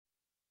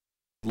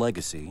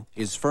Legacy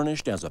is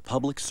furnished as a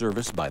public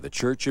service by the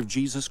Church of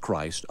Jesus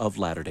Christ of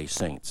Latter-day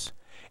Saints.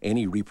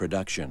 Any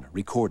reproduction,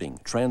 recording,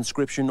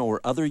 transcription,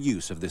 or other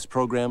use of this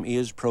program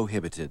is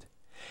prohibited.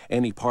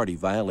 Any party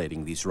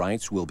violating these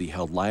rights will be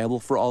held liable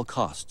for all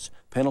costs,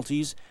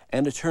 penalties,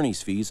 and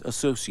attorney's fees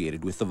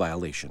associated with the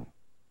violation.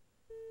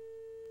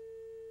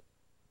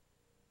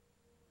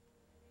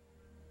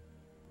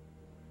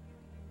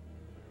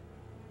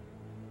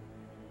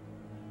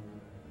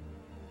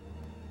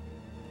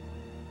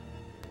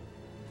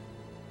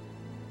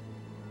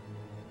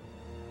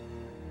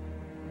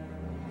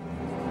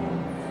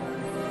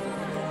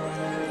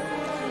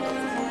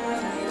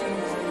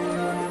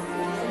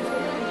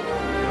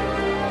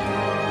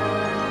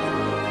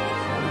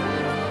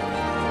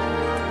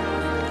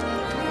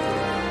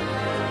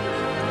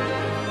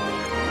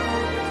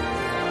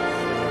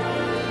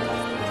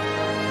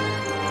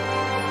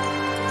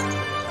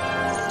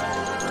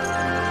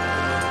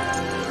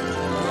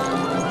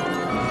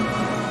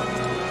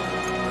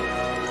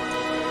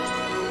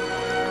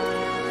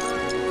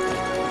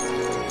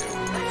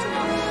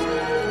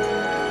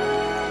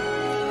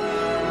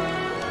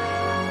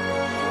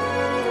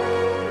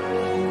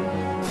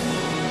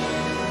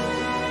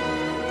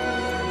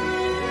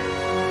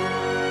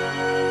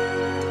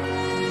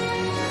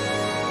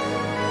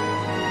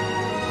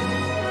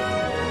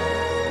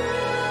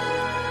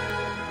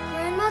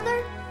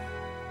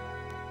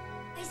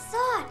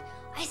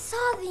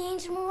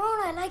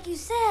 Like you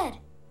said.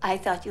 I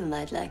thought you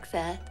might like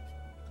that.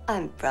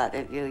 I'm proud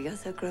of you. You're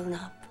so grown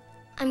up.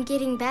 I'm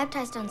getting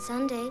baptized on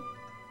Sunday.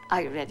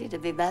 Are you ready to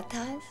be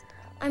baptized?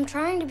 I'm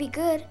trying to be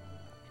good.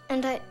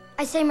 And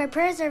I say my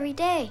prayers every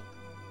day.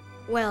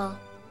 Well,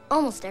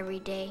 almost every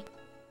day.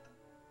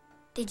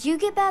 Did you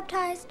get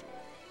baptized?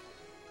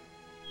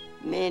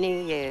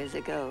 Many years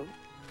ago.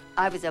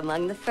 I was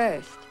among the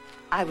first.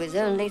 I was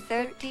only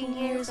 13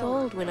 years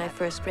old when I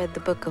first read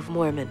the Book of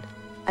Mormon.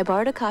 I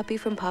borrowed a copy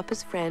from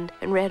Papa's friend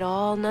and read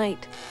all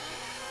night.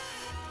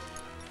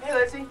 Hey,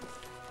 Lizzie.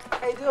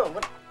 How you doing?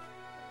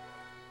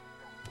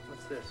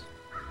 What's this?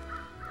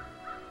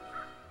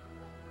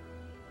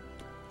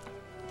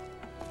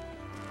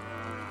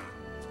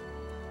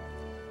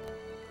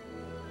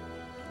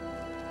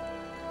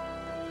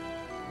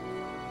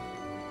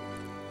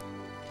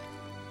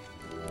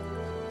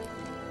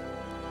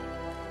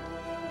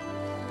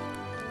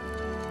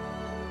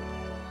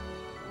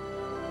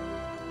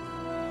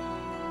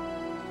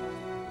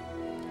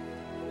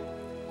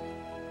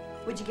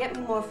 Would you get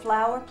me more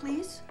flour,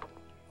 please?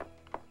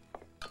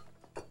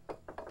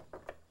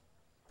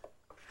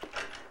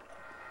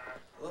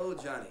 Hello,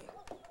 Johnny.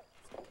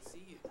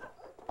 See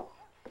you.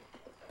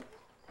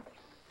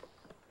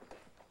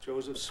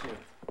 Joseph Smith,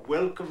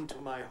 welcome to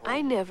my home.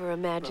 I never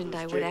imagined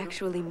I would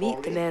actually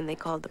meet the man they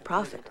called the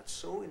prophet.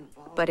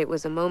 But it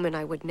was a moment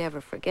I would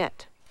never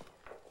forget.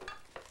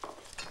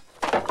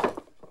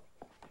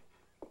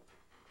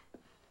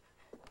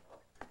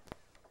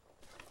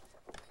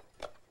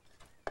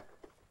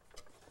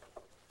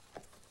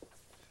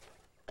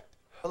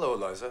 Hello,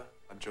 Eliza.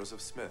 I'm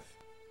Joseph Smith.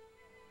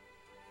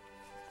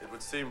 It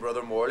would seem,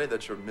 Brother Morley,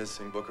 that your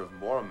missing Book of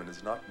Mormon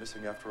is not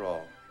missing after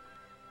all.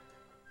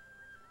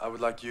 I would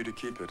like you to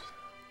keep it.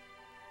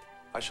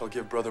 I shall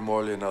give Brother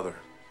Morley another.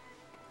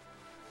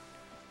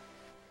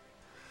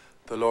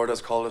 The Lord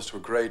has called us to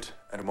a great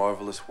and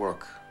marvelous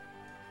work,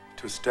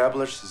 to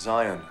establish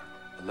Zion,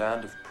 a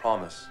land of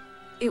promise.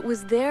 It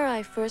was there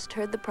I first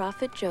heard the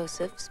prophet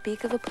Joseph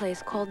speak of a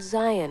place called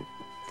Zion,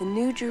 the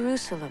New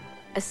Jerusalem.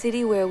 A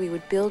city where we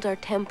would build our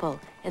temple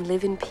and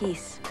live in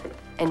peace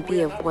and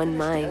be of one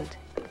mind.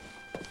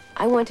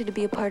 I wanted to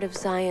be a part of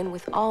Zion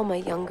with all my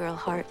young girl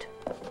heart.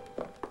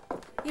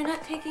 You're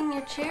not taking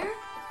your chair?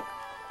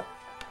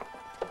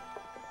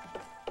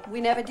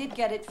 We never did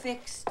get it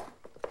fixed.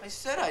 I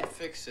said I'd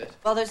fix it.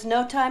 Well, there's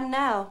no time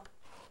now.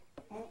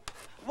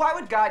 Why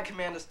would God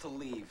command us to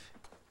leave?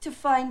 To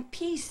find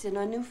peace in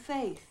our new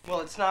faith.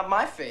 Well, it's not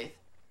my faith.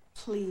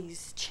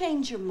 Please,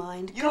 change your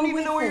mind. You don't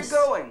even know where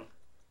you're going.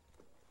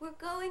 We're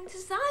going to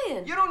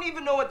Zion. You don't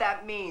even know what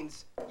that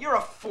means. You're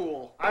a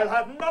fool. I'll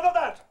have none of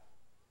that.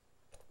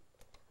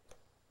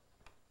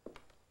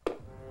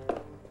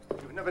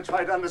 You've never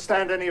tried to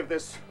understand any of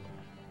this.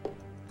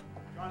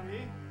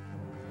 Johnny?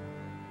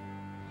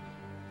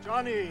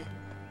 Johnny?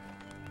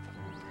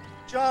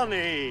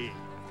 Johnny!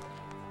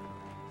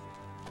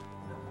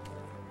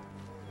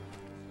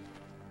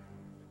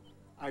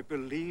 I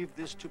believe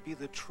this to be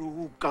the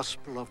true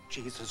gospel of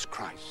Jesus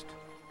Christ.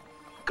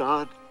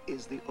 God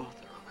is the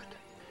author.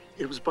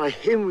 It was by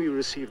him we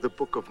received the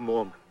Book of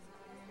Mormon,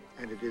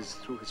 and it is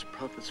through his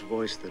prophet's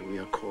voice that we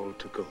are called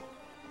to go.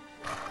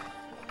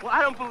 Well,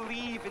 I don't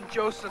believe in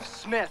Joseph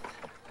Smith.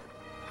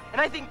 And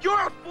I think you're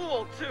a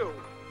fool, too.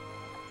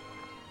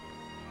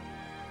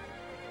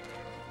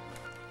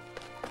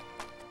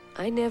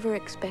 I never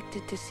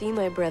expected to see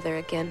my brother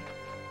again.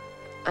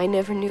 I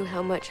never knew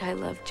how much I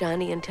loved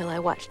Johnny until I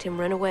watched him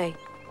run away.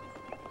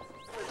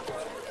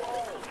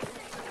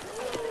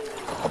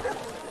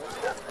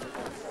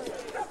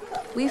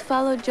 We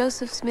followed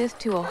Joseph Smith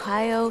to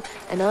Ohio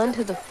and on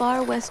to the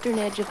far western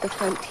edge of the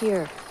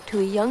frontier, to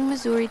a young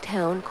Missouri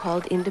town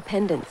called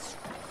Independence.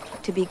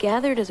 To be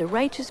gathered as a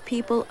righteous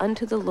people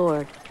unto the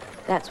Lord.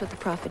 That's what the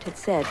prophet had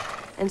said.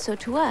 And so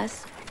to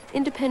us,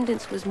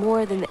 Independence was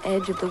more than the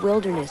edge of the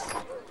wilderness.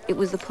 It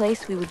was the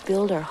place we would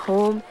build our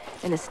home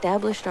and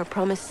establish our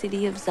promised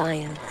city of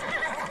Zion.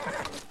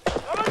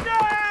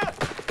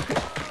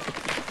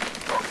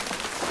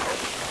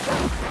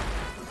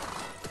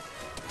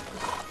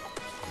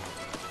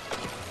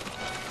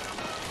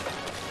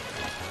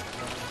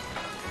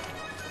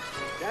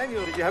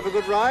 Daniel, did you have a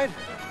good ride?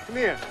 Come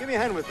here, give me a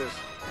hand with this.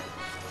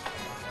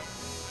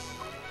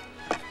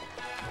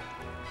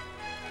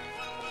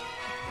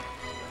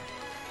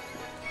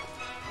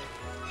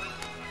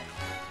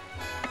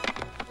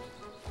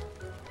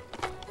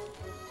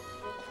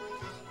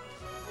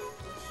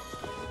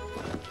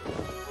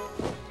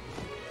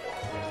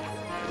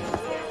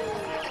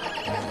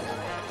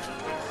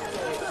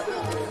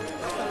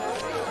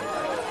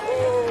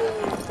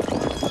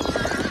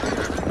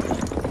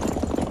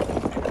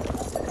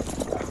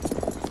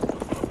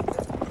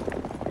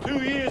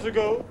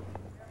 Ago,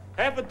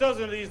 half a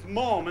dozen of these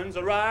Mormons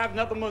arrived in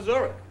Upper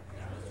Missouri.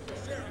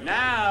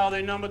 Now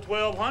they number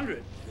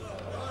 1,200.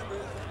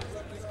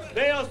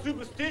 They are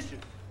superstitious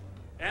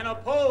and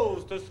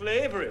opposed to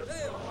slavery.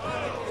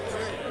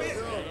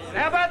 And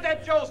how about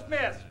that Joe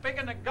Smith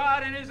speaking to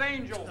God and his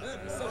angels?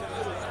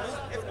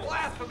 It's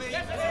blasphemy.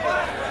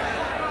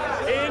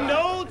 In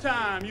no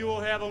time, you will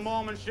have a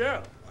Mormon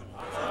sheriff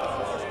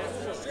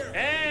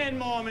and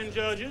Mormon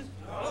judges.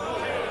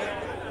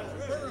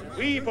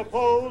 We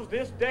propose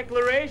this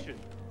declaration.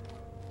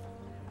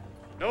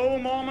 No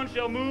Mormon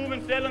shall move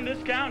and settle in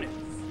this county.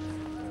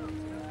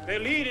 Their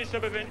leaders shall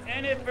prevent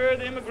any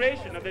further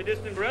immigration of their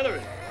distant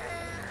brethren.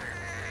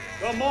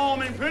 The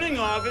Mormon printing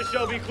office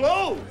shall be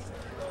closed.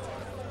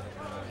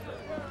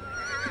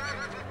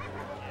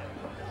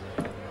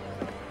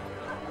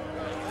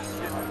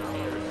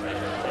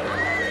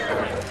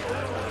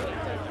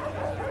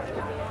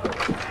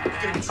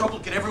 Get in trouble,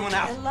 get everyone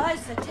out.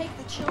 Eliza, take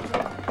the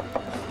children.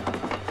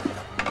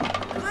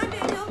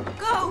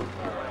 Go!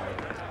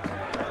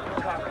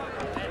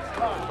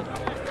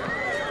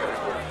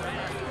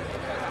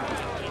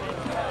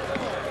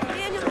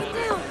 Daniel, get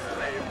down!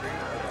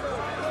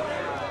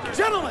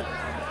 Gentlemen!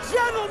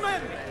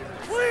 Gentlemen!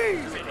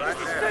 Please!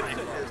 Mr.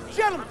 Simpson!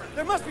 Gentlemen,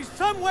 there must be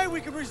some way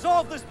we can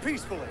resolve this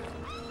peacefully.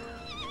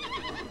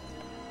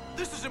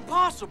 This is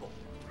impossible.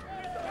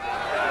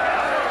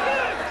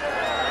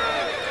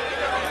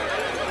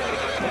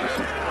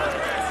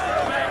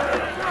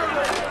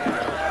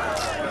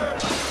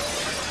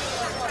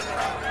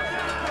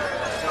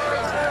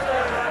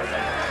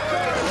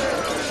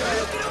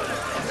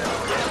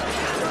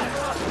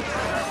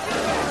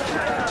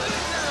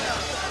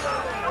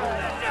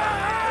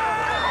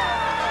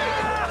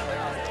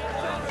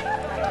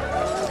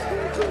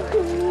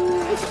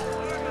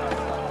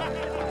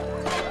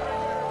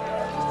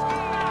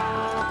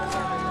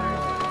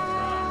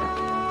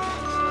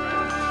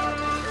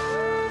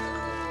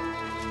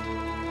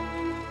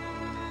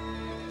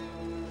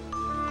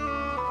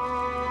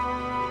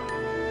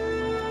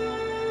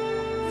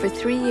 For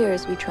 3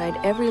 years, we tried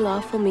every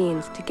lawful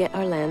means to get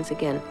our lands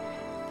again,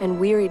 and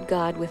wearied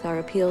God with our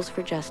appeals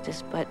for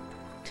justice, but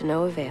to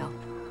no avail.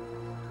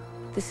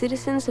 The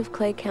citizens of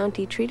Clay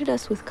County treated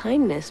us with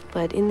kindness,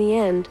 but in the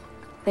end,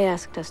 they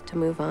asked us to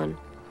move on.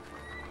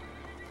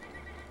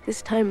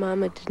 This time,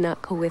 Mama did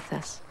not go with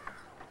us.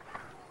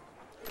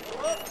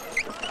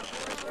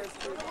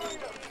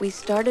 We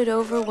started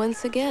over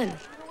once again,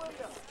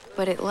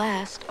 but at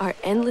last, our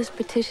endless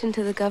petition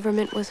to the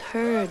government was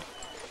heard.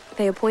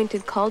 They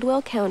appointed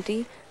Caldwell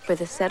County for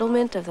the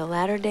settlement of the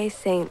Latter-day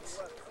Saints.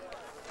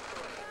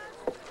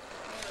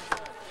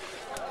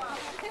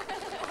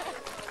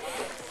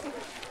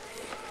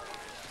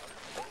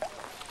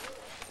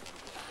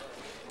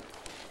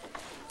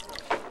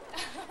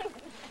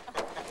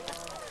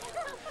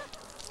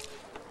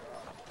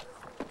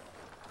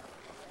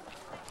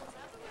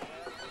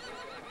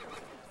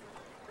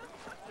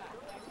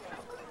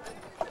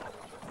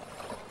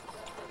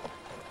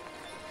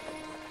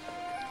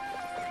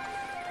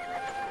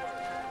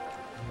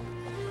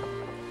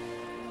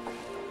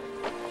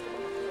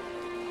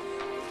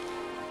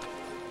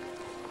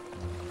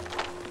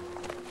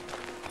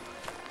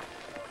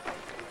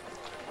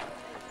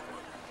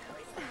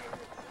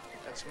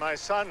 That's my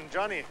son,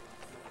 Johnny.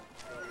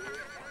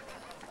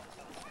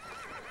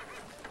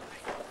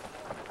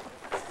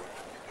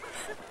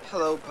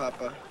 Hello,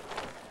 Papa.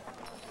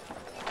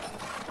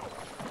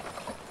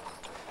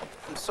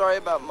 I'm sorry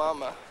about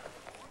Mama.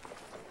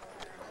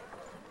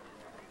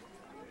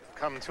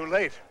 Come too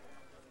late.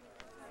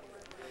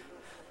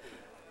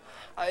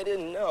 I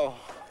didn't know.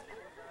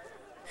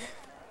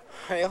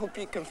 I hope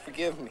you can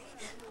forgive me.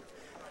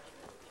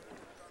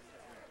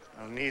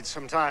 I'll need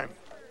some time.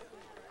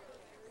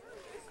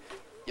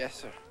 Yes,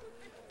 sir.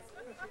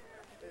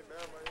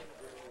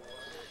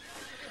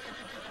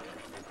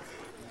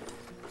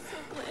 So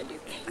glad you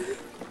came.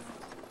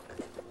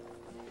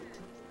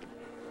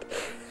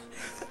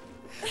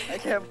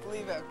 can't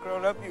believe how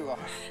grown up you are.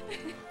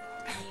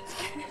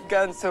 You've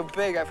gotten so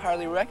big, I've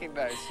hardly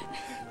recognized you.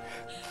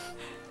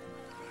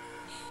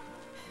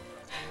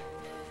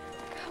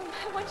 Come,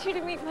 I want you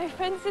to meet my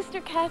friend,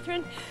 Sister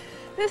Catherine.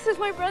 This is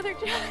my brother,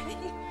 Johnny.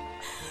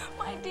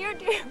 My dear,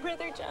 dear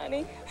brother,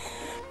 Johnny.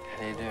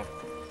 How do you do?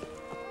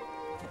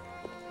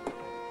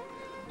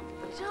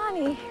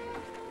 Johnny.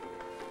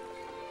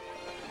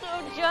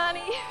 Oh,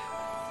 Johnny.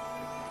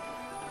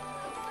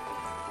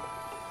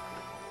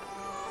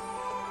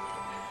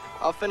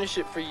 I'll finish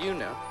it for you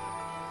now.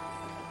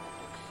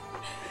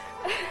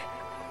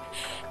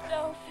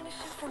 No, finish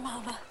it for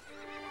Mama.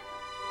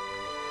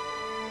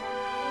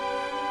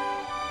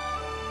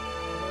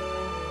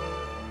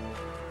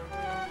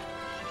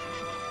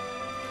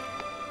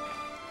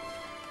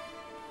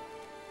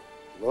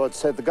 The Lord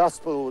said the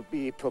gospel would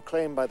be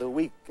proclaimed by the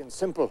weak and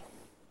simple.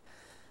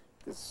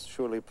 This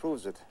surely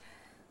proves it.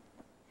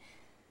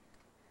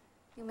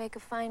 You make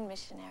a fine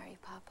missionary,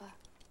 Papa.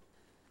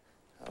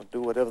 I'll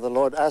do whatever the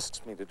Lord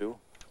asks me to do.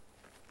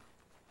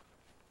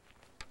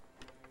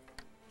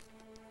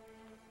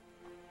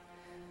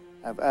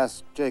 I've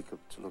asked Jacob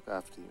to look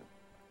after you.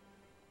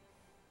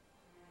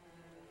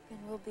 Then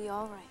we'll be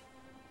all right.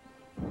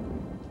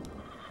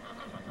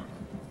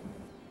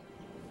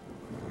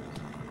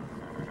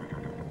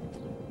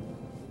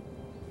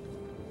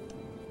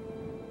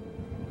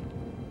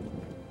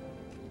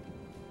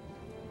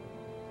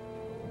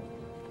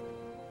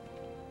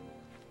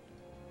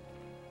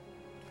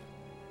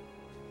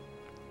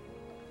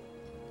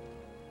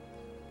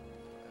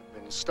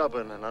 I've been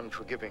stubborn and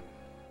unforgiving.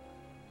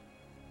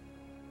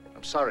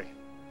 I'm sorry.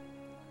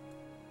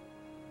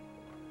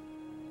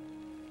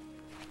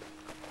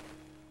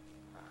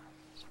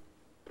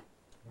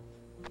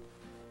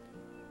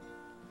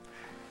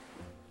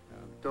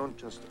 Don't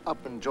just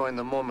up and join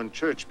the Mormon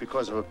church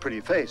because of a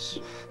pretty face.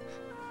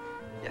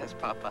 Yes,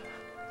 Papa.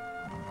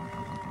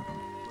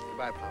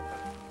 Goodbye, Papa.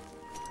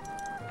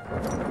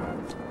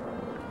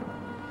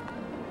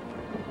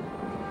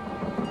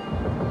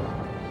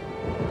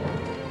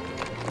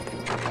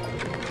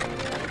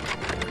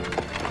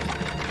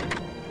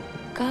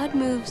 God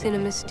moves in a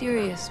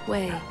mysterious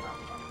way,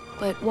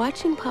 but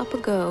watching Papa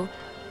go,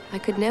 I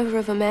could never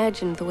have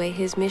imagined the way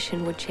his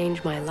mission would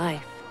change my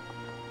life.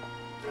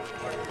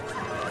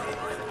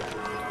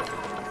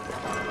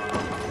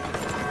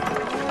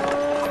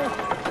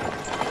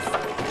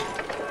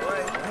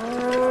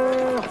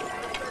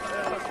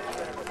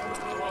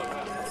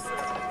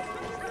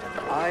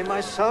 I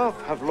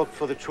myself have looked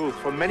for the truth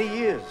for many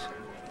years.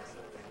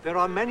 There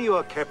are many who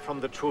are kept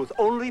from the truth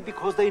only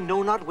because they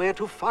know not where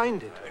to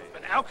find it.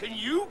 But how can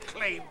you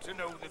claim to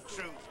know the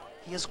truth?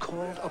 He is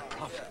called a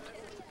prophet,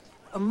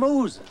 a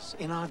Moses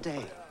in our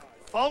day.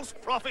 False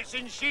prophets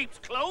in sheep's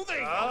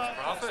clothing.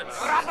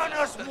 Prophets.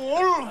 Ravenous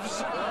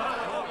wolves.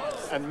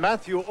 And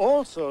Matthew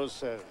also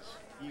says,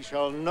 "Ye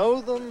shall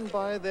know them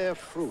by their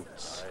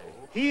fruits."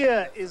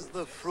 Here is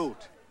the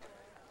fruit.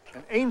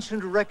 An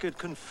ancient record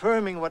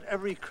confirming what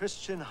every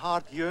Christian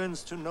heart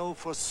yearns to know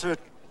for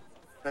certain,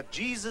 that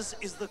Jesus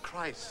is the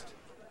Christ,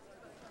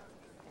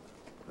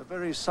 the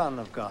very Son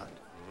of God.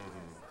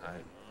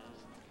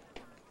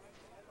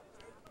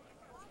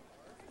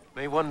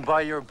 May one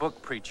buy your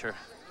book, preacher?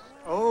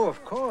 Oh,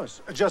 of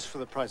course. Just for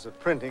the price of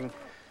printing,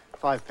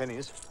 5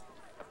 pennies.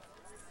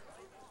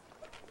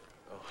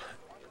 Oh,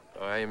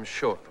 I am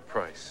short the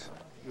price.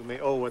 You may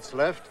owe what's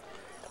left.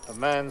 A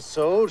man's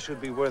soul should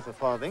be worth a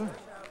farthing.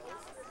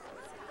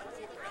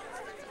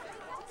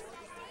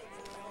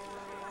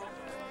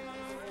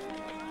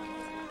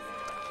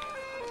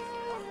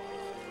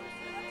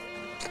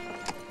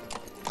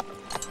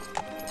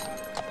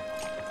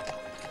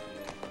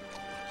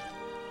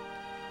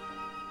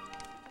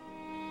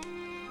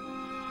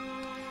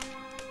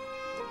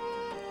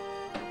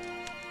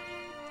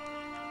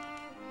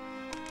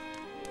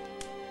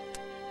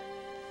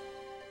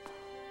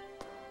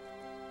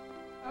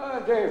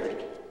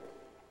 David,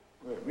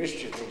 we've missed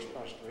you these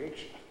past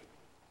weeks.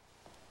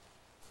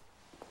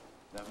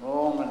 The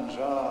Mormons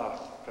are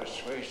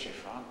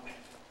persuasive, aren't they?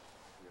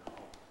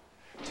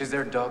 'Tis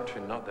their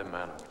doctrine, not their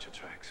manner, which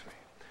attracts me.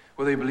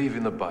 Well, they believe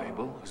in the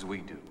Bible, as we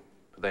do,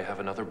 but they have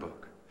another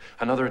book,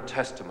 another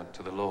testament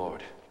to the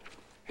Lord.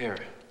 Here,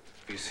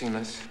 have you seen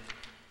this?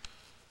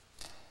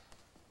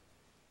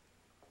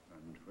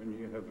 And when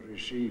you have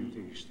received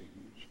these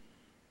things,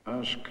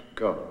 ask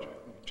God,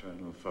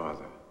 Eternal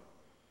Father,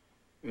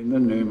 in the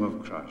name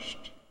of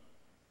Christ,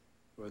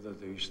 whether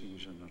these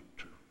things are not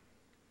true.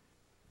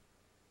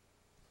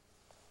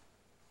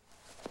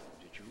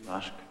 Did you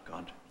ask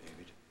God,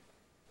 David?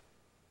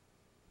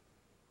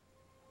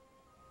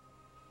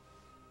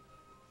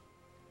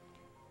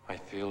 I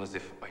feel as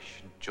if I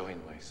should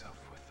join myself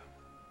with them.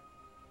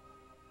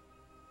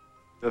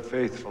 The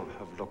faithful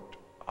have looked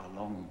a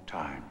long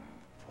time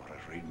for a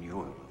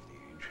renewal of the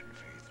ancient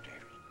faith,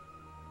 David.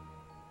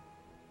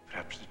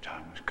 Perhaps the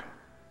time has come.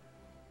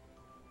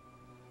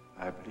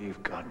 I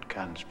believe God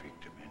can speak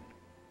to men.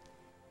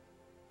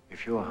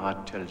 If your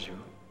heart tells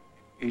you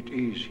it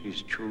is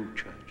his true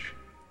church,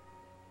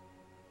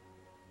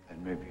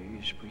 then maybe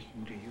he's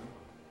speaking to you.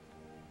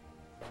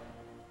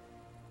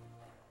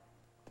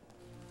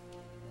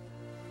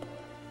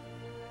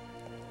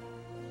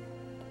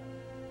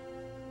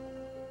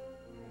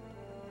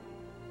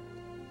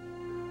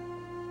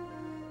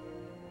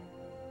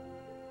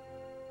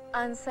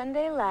 On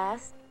Sunday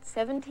last,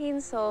 17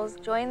 souls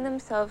joined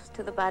themselves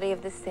to the body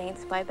of the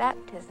saints by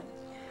baptism.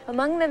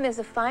 Among them is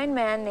a fine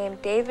man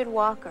named David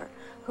Walker,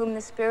 whom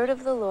the Spirit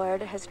of the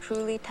Lord has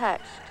truly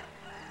touched.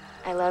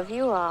 I love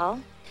you all.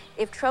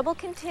 If trouble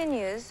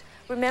continues,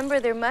 remember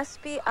there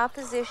must be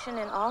opposition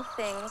in all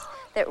things,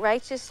 that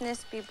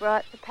righteousness be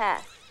brought to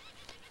pass.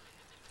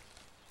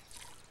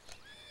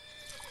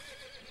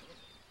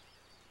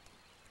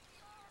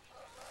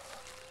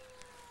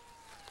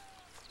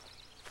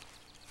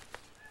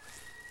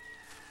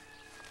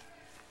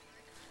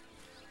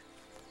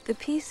 The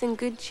peace and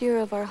good cheer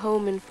of our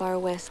home in Far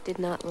West did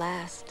not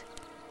last.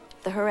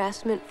 The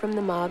harassment from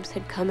the mobs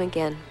had come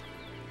again.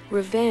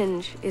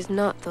 Revenge is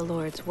not the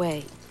Lord's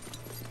way,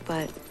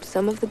 but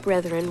some of the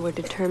brethren were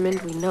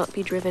determined we not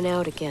be driven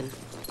out again.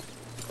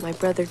 My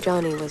brother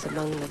Johnny was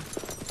among them.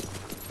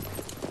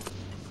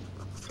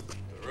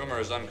 The rumor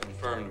is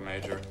unconfirmed,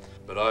 Major,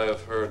 but I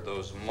have heard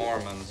those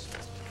Mormons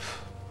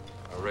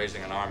are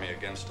raising an army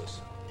against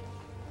us.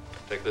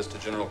 Take this to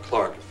General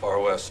Clark at Far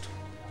West.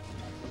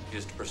 He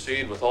is to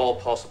proceed with all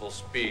possible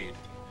speed.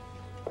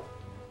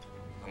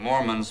 The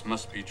Mormons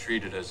must be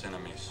treated as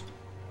enemies.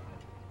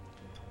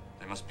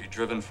 They must be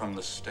driven from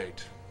the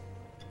state.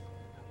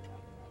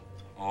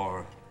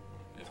 Or,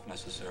 if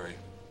necessary,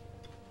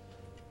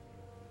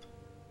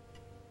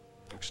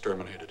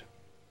 exterminated.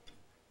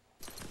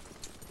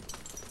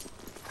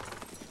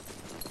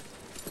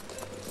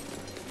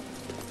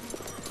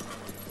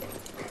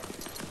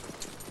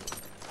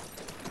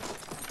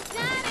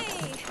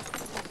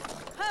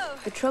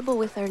 The trouble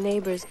with our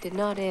neighbors did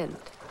not end,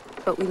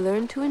 but we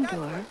learned to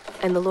endure,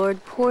 and the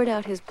Lord poured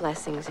out his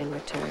blessings in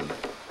return.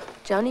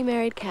 Johnny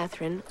married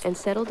Catherine and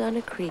settled on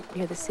a creek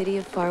near the city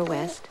of Far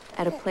West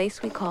at a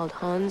place we called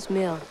Hahn's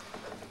Mill.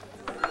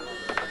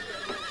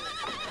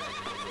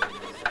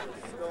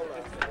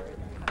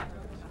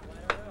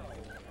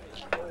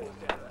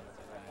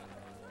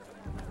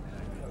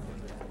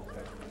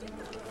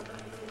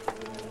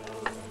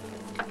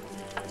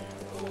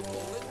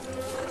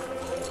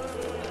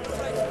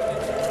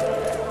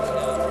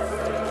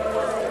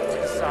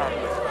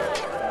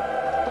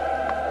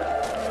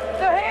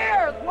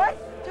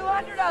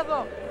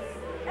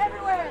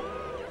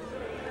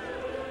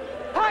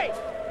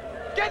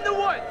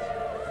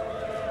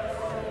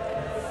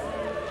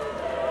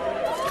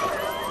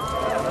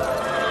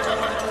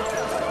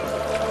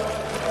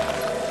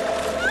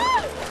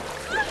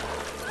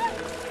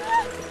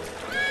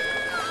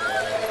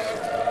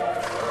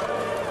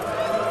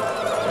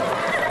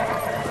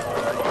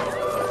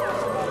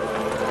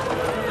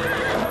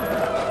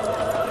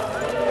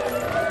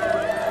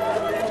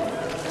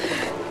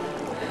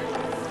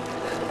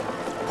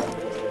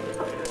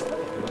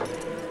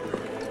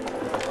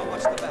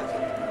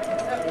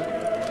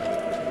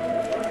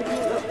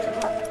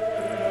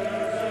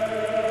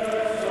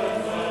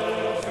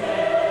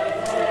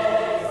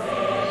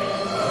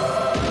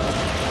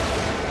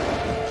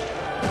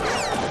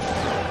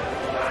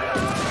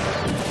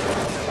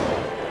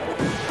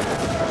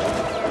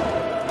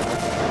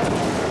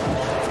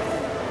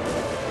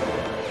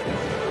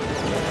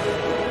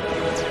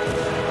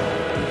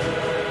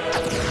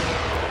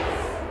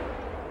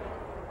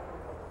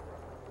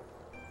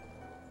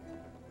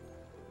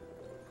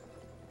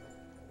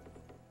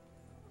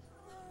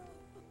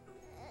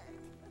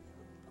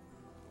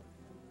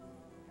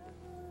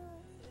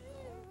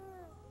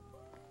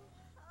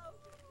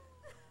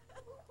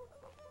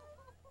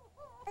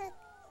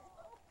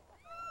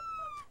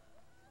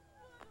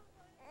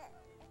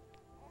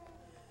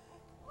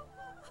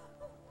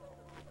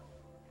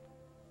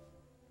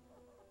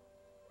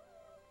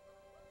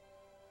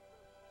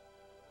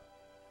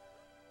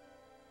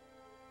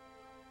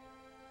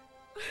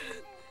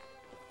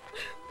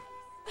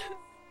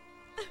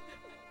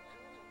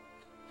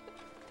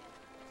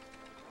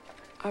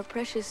 Our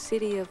precious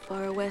city of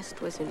Far West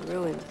was in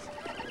ruins.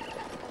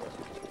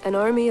 An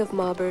army of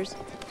mobbers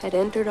had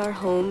entered our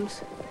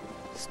homes,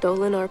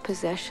 stolen our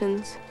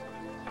possessions,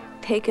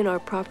 taken our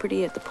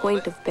property at the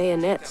point of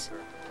bayonets,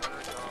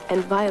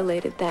 and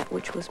violated that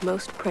which was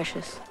most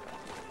precious.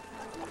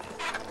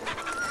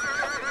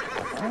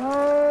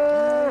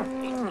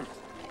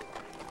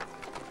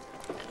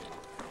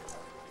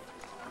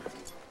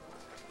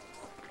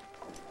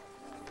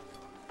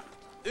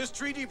 This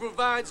treaty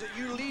provides that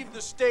you leave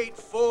the state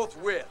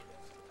forthwith.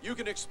 You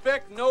can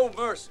expect no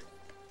mercy.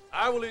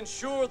 I will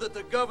ensure that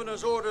the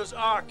governor's orders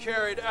are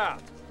carried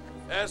out.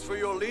 As for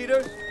your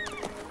leaders,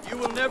 you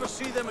will never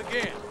see them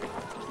again.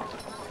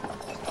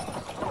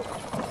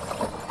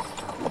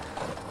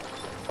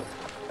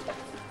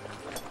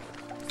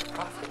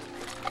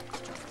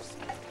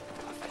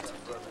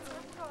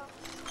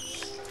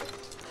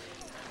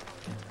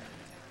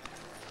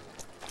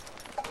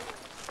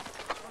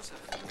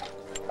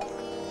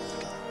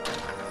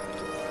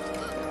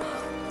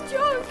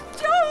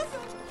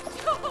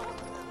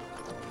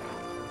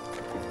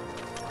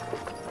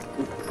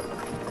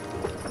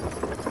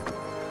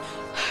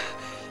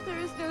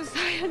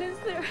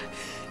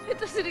 It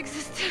doesn't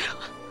exist at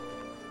all.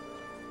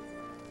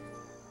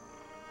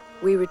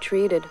 We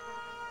retreated.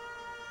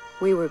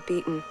 We were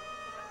beaten.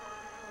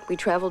 We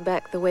traveled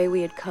back the way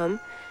we had come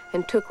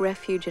and took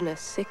refuge in a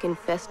sick,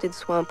 infested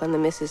swamp on the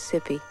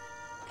Mississippi.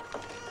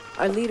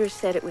 Our leaders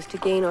said it was to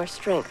gain our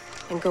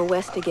strength and go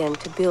west again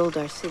to build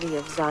our city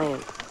of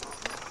Zion.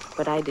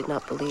 But I did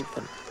not believe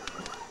them.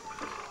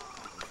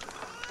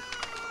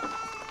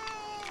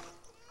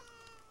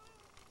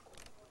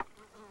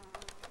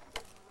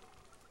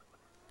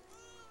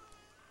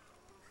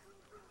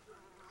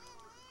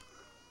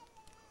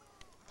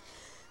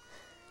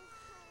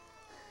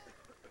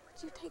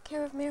 Would you take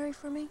care of Mary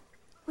for me?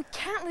 We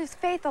can't lose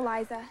faith,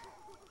 Eliza.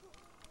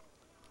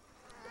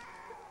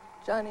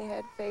 Johnny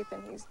had faith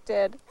and he's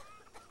dead.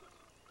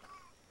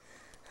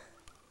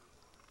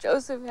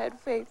 Joseph had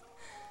faith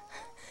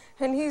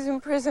and he's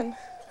in prison.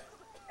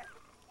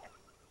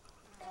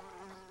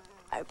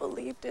 I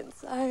believed in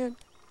Zion,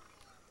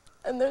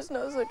 and there's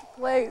no such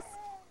place.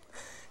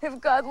 If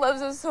God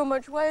loves us so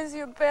much, why has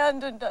he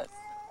abandoned us?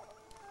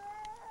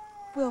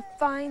 We'll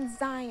find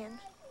Zion.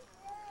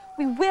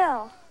 We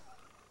will.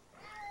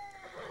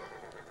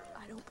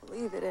 I don't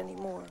believe it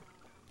anymore.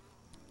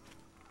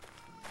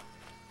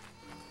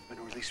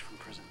 Been released from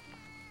prison.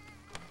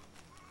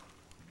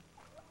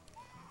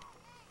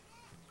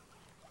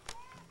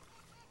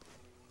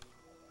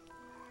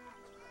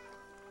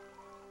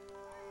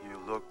 You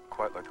look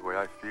quite like the way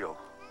I feel.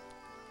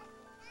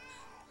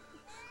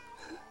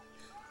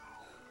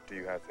 Do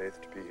you have faith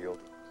to be healed?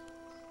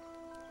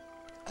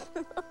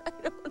 I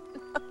don't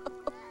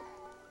know.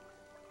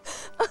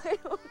 I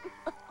don't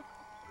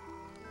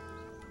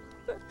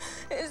know.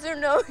 Is there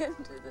no end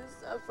to this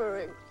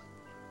suffering?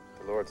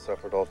 The Lord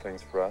suffered all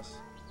things for us.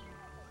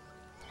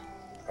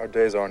 Our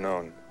days are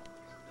known,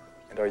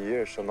 and our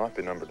years shall not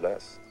be numbered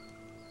less.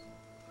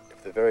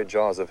 If the very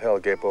jaws of hell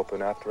gape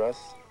open after us,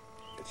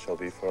 it shall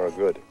be for our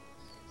good.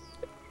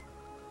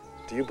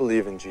 Do you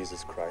believe in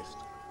Jesus Christ?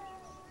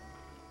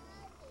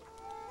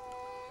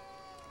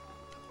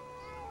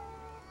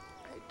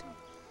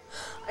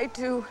 I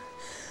do.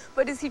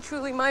 But is he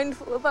truly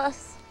mindful of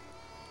us?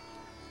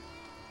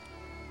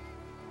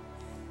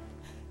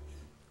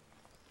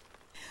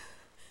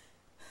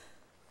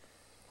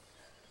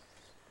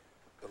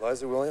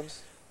 Eliza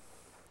Williams,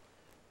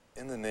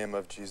 in the name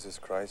of Jesus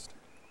Christ,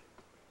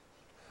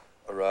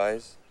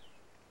 arise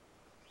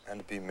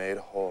and be made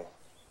whole.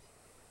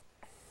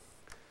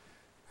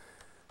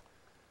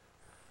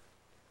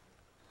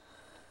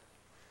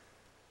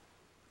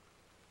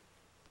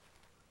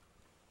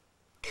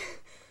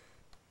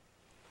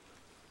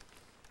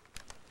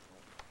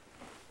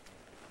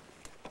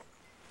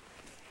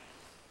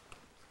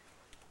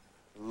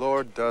 The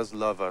Lord does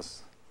love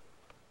us.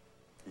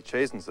 He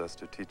chastens us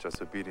to teach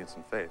us obedience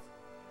and faith.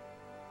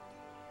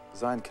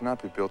 Zion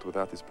cannot be built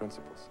without these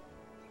principles.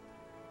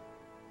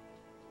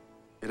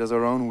 It is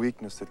our own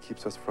weakness that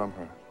keeps us from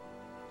her.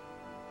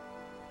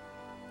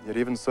 Yet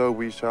even so,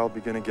 we shall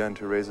begin again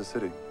to raise a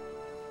city.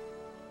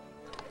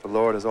 The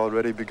Lord has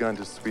already begun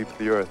to sweep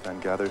the earth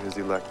and gather his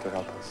elect to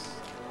help us.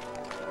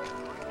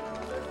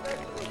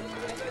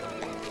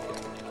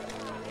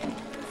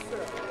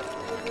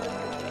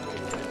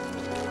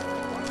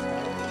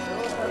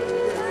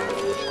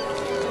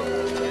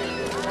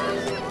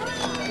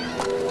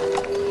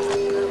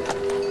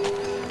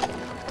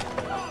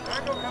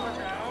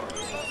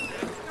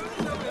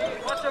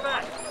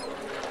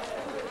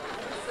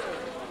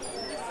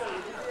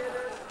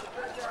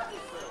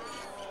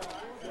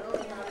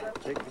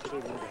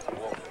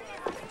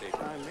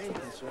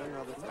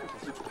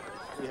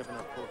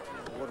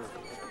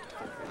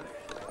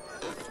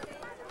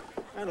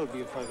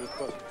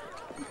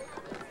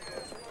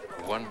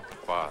 One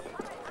father.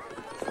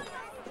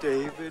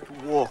 David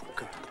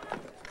Walker.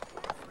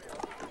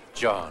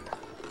 John.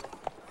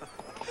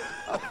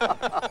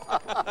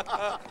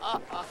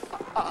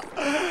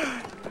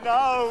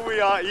 Now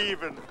we are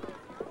even.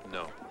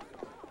 No.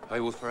 I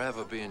will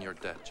forever be in your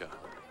debt, John.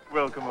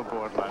 Welcome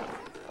aboard, lad.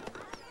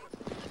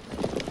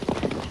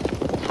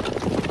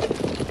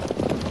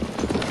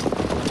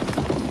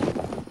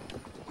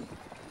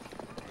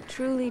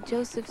 Truly,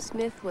 Joseph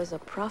Smith was a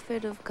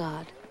prophet of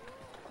God.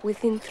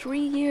 Within 3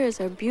 years,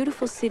 our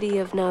beautiful city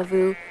of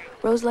Nauvoo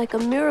rose like a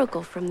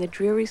miracle from the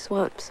dreary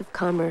swamps of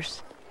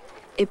commerce.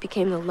 It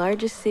became the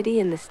largest city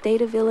in the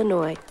state of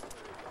Illinois.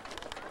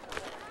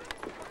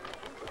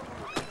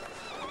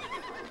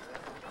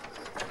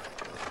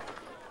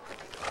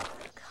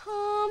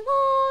 Come,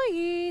 all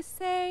ye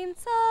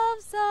saints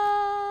of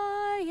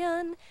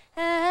Zion,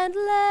 and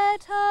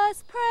let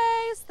us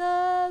praise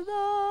the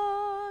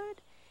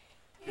Lord.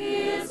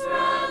 His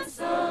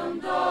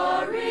ransomed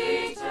are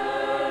returning,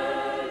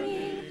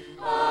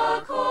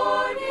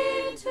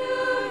 according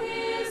to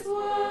his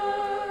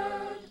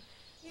word,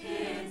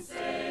 in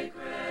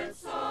sacred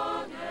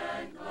song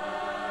and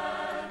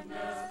glad.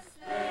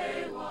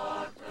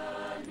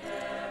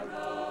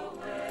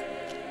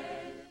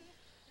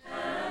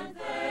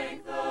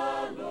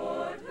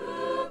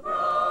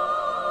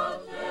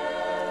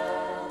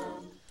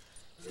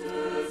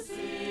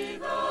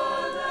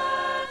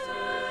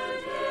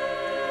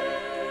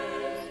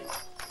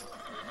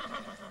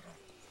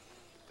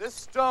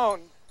 stone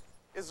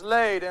is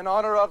laid in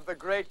honor of the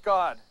great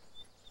God.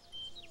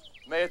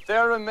 May it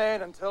there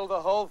remain until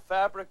the whole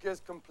fabric is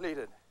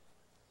completed,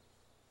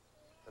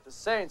 that the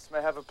saints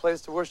may have a place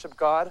to worship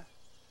God,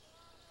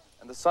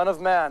 and the Son of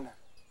Man,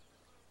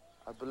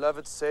 our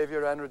beloved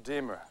Savior and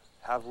Redeemer,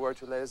 have where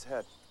to lay his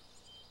head.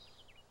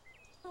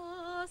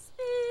 The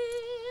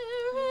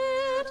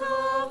Spirit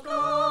of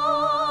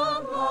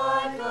God,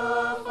 like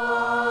a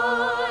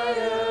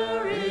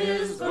fire,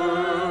 is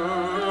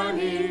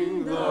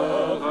burning. The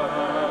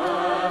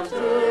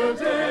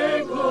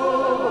latter-day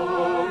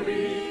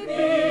glory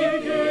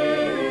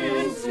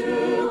begins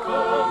to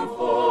come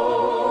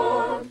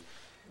forth.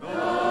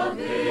 The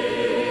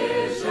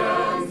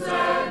visions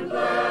and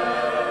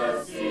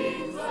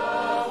blessings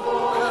of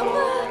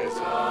old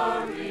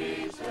are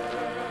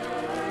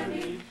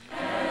returning,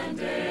 and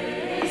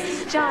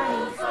days.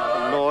 Johnny.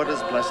 The Lord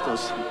has blessed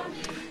us.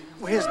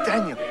 Where's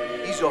Daniel?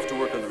 He's off to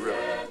work on the river.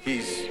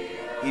 He's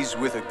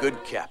with a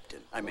good captain,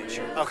 I made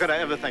sure. How could I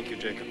ever thank you,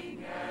 Jacob?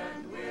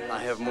 I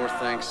have more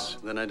thanks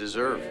than I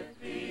deserve.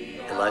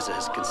 Eliza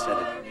has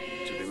consented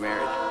to be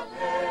married.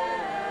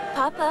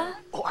 Papa?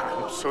 Oh,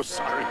 I'm so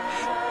sorry.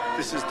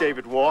 This is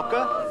David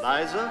Walker,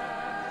 Eliza,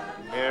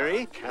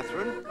 Mary,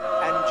 Catherine,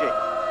 and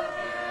Jacob.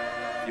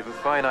 You have a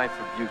fine eye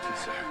for beauty,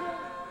 sir.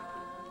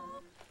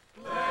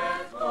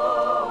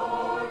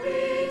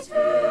 Glory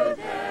to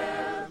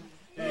them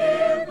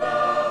in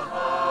the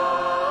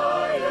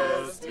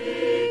highest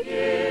be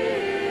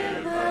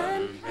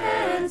given,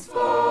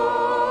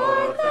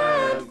 henceforth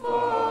and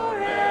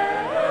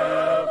forever.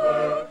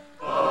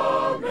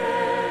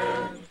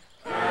 Amen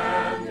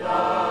and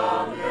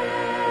amen.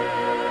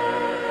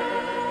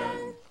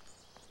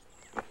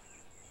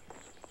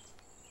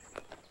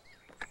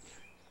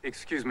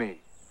 Excuse me,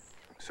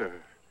 sir.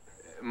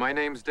 My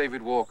name's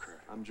David Walker.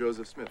 I'm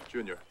Joseph Smith,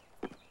 Jr.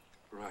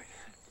 Right.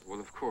 Well,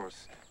 of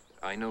course,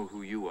 I know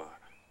who you are.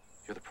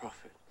 You're the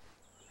prophet.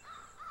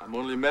 I'm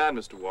only a man,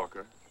 Mr.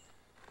 Walker,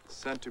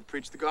 sent to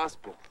preach the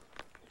gospel.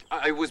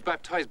 I was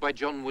baptized by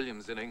John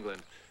Williams in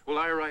England. Well,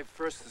 I arrived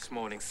first this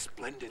morning.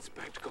 Splendid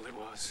spectacle it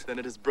was. Then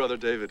it is Brother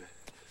David.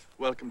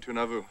 Welcome to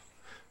Nauvoo.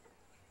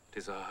 It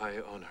is a high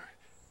honor.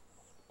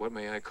 What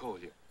may I call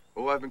you?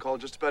 Oh, I've been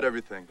called just about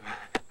everything.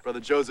 Brother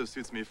Joseph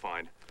suits me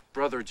fine.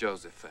 Brother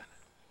Joseph, then.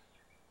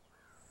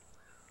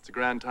 It's a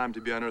grand time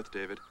to be on earth,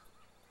 David.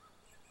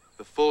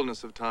 The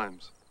fullness of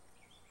times.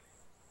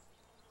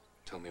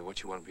 Tell me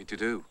what you want me to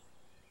do.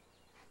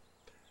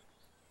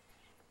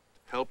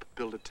 Help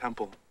build a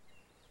temple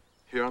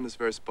here on this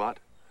very spot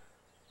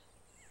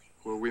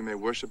where we may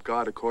worship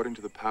God according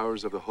to the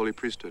powers of the holy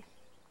priesthood.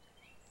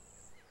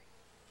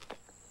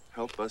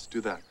 Help us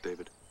do that,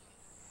 David.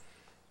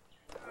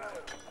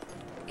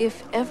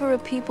 If ever a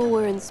people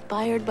were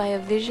inspired by a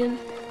vision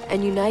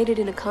and united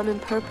in a common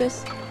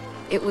purpose,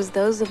 it was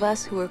those of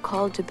us who were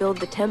called to build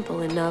the temple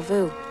in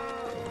Nauvoo.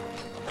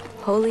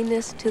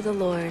 Holiness to the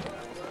Lord.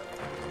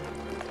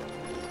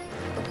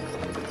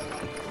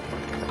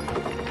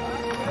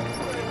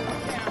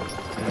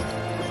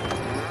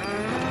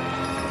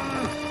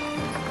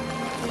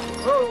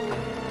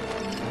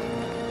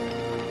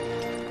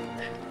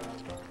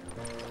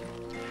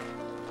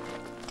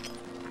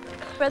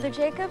 Brother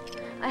Jacob,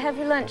 I have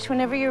your lunch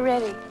whenever you're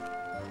ready.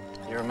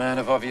 You're a man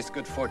of obvious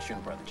good fortune,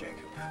 Brother Jacob.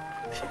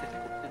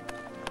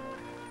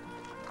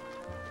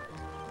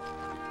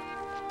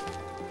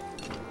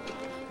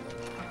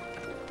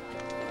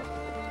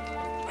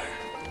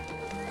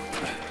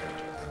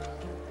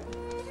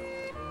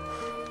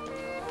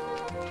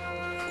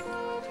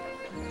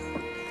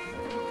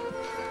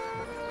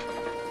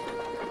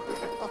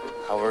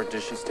 How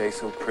does she stay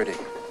so pretty?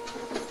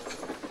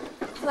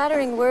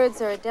 Flattering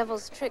words are a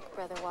devil's trick,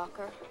 Brother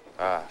Walker.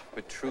 Ah,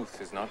 but truth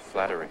is not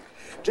flattery.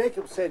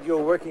 Jacob said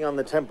you're working on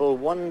the temple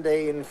 1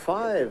 day in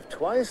 5,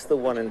 twice the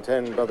 1 in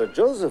 10 Brother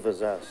Joseph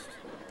has asked.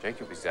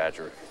 Jacob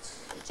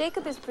exaggerates.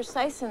 Jacob is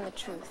precise in the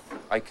truth.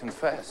 I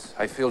confess,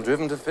 I feel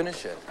driven to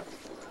finish it.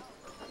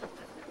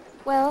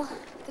 Well,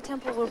 the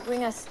temple will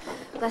bring us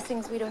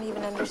blessings we don't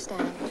even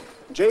understand.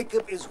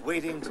 Jacob is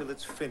waiting till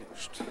it's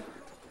finished,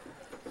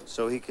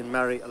 so he can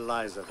marry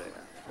Eliza there.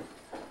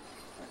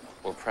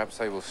 Well, perhaps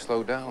I will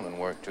slow down and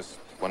work just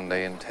 1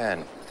 day in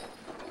 10.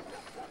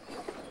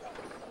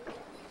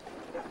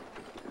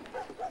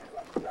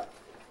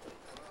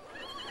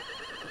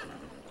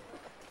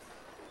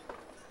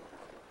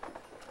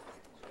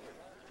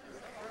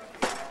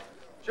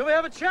 Shall we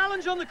have a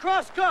challenge on the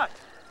cross-cut?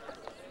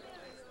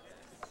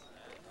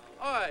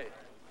 Aye.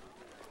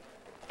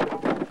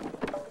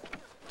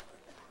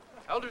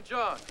 Elder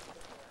John.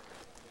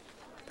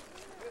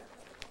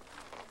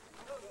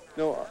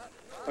 No,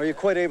 are you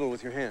quite able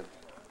with your hand?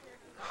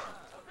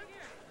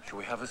 Shall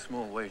we have a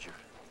small wager?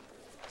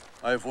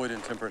 I avoid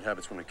intemperate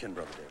habits when I can,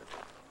 Brother David.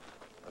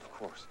 Of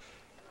course.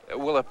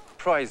 Well, a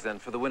prize then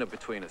for the winner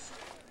between us.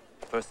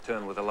 First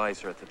turn with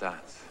Eliza at the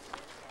dance.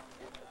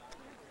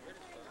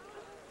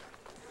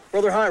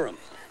 Brother Hiram.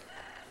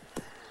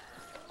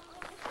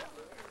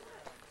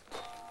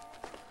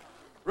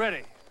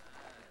 Ready.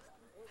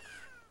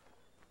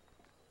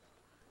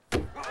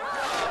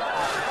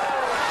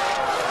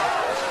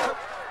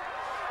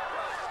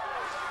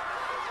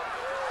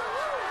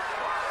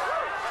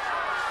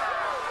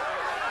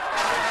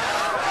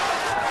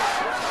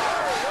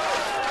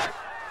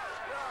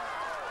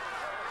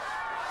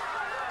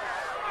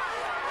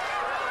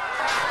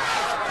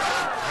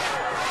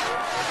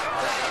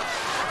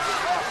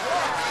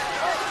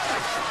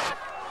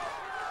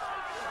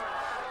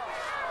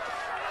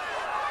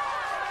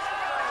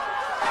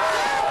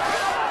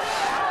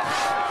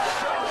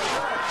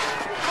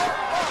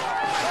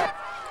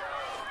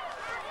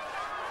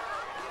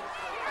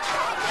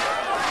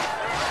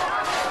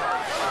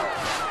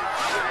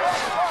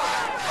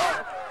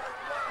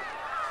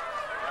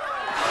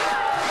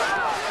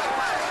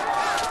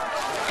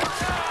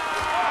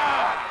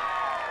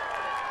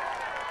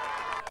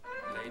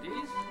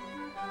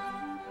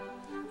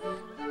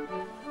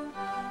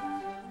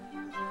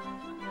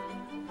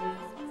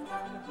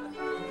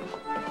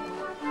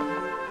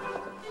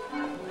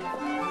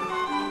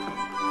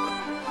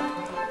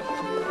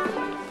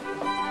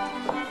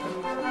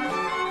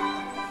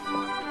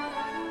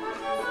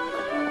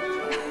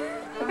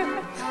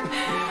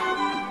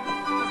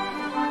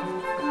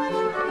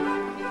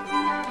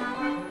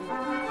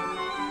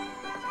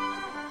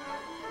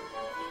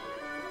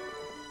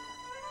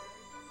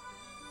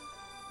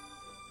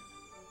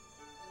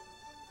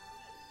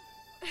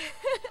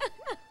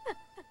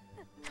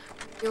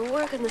 Your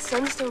work on the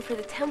sunstone for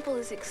the temple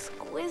is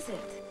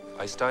exquisite.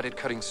 I started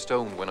cutting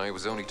stone when I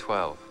was only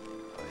 12.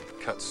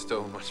 I cut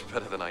stone much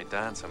better than I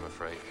dance, I'm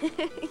afraid.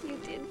 You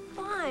did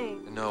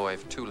fine. No, I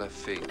have 2 left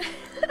feet.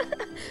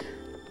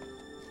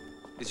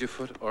 Is your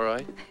foot all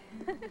right?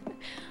 I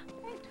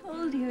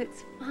told you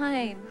it's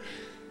fine.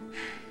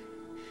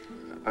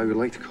 I would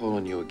like to call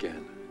on you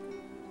again.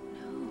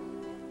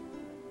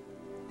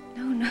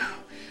 No.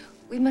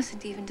 We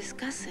mustn't even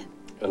discuss it.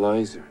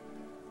 Eliza,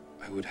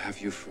 I would have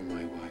you for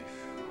my wife.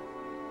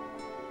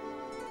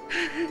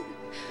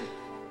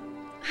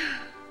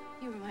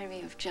 You remind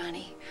me of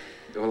Johnny.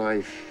 Well,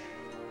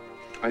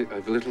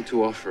 I've little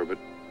to offer, but